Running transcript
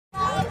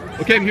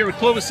Okay, I'm here with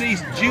Clovis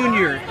East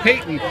Junior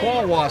Peyton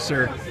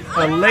Kwalwasser,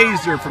 a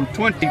laser from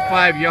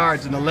 25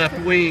 yards in the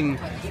left wing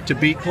to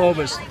beat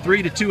Clovis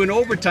 3-2 in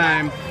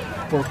overtime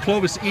for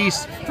Clovis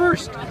East's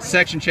first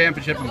section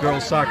championship in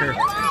girls soccer.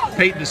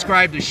 Peyton,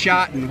 described the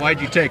shot and why'd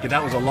you take it?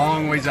 That was a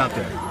long ways out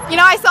there. You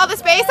know, I saw the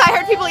space, I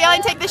heard people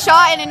yelling, take the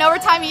shot, and in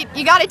overtime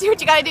you got to do what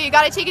you got to do. You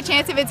got to take a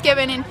chance if it's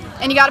given, and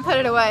you got to put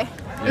it away.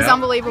 It's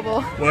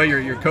unbelievable. Well,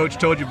 your coach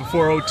told you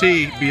before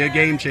OT, be a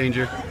game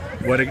changer.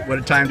 What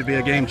a time to be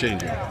a game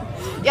changer.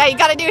 Yeah, you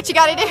got to do what you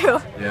got to do.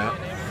 Yeah.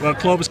 Well,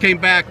 Clovis came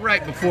back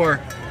right before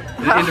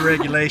the end of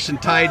regulation,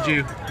 tied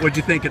you. What'd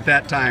you think at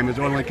that time? There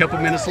was only a couple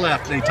minutes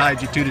left, and they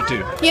tied you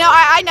 2-2. You know,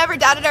 I never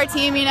doubted our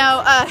team. You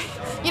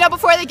know,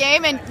 before the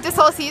game and this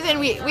whole season,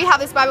 we have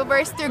this Bible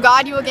verse: through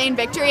God you will gain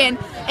victory, and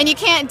you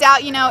can't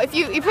doubt. You know, if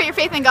you put your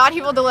faith in God,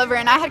 He will deliver.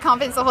 And I had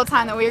confidence the whole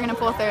time that we were going to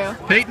pull through.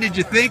 Peyton, did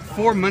you think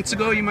 4 months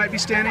ago you might be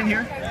standing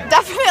here?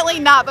 Definitely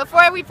not.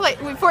 Before we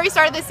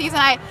started this season,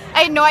 I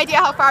had no idea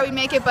how far we'd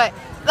make it, but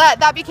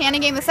that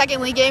Buchanan game, the second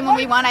league game when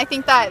we won, I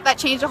think that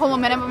changed the whole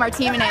momentum of our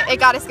team, and it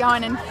got us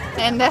going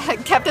and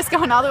kept us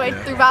going all the way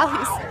through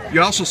valleys.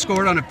 You also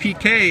scored on a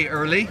PK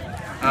early.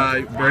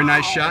 Very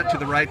nice shot to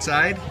the right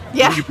side.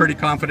 Yeah. Were you pretty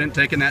confident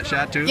taking that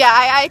shot too? Yeah,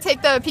 I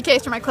take the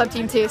PKs for my club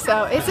team too,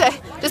 so it's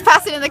just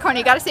pass it in the corner.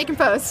 You got to stay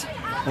composed.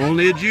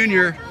 Only a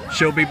junior.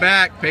 She'll be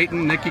back.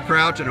 Peyton, Nikki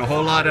Crouch, and a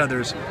whole lot of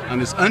others on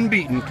this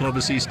unbeaten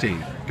Clovis East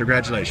team.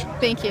 Congratulations.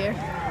 Thank you.